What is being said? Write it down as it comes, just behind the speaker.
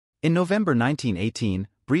In November 1918,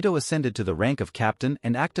 Bredow ascended to the rank of captain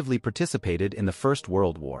and actively participated in the First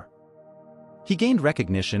World War. He gained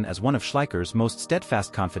recognition as one of Schleicher's most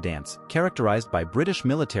steadfast confidants, characterized by British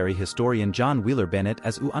military historian John Wheeler Bennett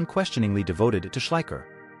as unquestioningly devoted to Schleicher.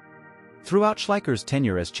 Throughout Schleicher's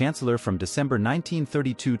tenure as Chancellor from December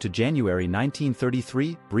 1932 to January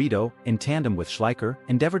 1933, Bredow, in tandem with Schleicher,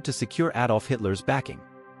 endeavored to secure Adolf Hitler's backing.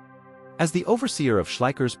 As the overseer of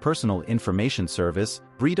Schleicher's personal information service,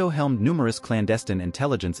 Bredow helmed numerous clandestine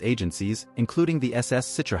intelligence agencies, including the SS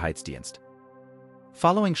Sicherheitsdienst.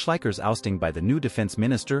 Following Schleicher's ousting by the new defense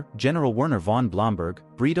minister, General Werner von Blomberg,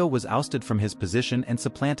 Bredow was ousted from his position and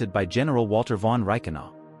supplanted by General Walter von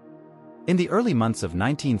Reichenau. In the early months of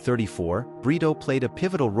 1934, Bredow played a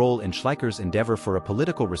pivotal role in Schleicher's endeavor for a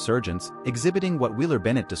political resurgence, exhibiting what Wheeler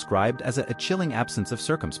Bennett described as a chilling absence of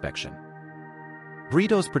circumspection.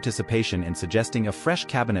 Bredow's participation in suggesting a fresh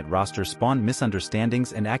cabinet roster spawned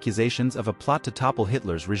misunderstandings and accusations of a plot to topple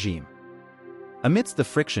Hitler's regime. Amidst the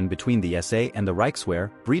friction between the SA and the Reichswehr,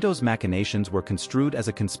 Bredow's machinations were construed as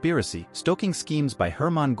a conspiracy, stoking schemes by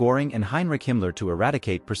Hermann Göring and Heinrich Himmler to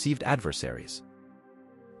eradicate perceived adversaries.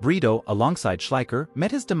 Bredow, alongside Schleicher,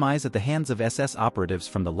 met his demise at the hands of SS operatives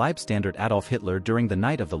from the Leibstandard Adolf Hitler during the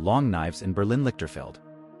Night of the Long Knives in Berlin-Lichterfeld.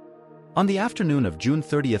 On the afternoon of June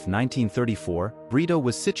 30, 1934, Bredow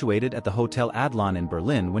was situated at the Hotel Adlon in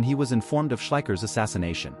Berlin when he was informed of Schleicher's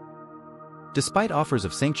assassination. Despite offers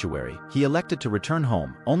of sanctuary, he elected to return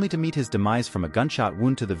home, only to meet his demise from a gunshot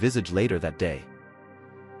wound to the visage later that day.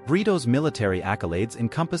 Bredow's military accolades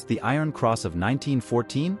encompassed the Iron Cross of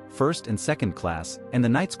 1914, first and second class, and the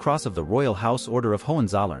Knight's Cross of the Royal House Order of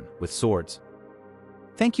Hohenzollern, with swords.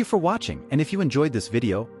 Thank you for watching, and if you enjoyed this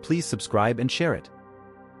video, please subscribe and share it.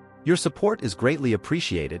 Your support is greatly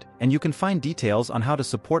appreciated, and you can find details on how to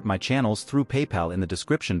support my channels through PayPal in the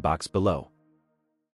description box below.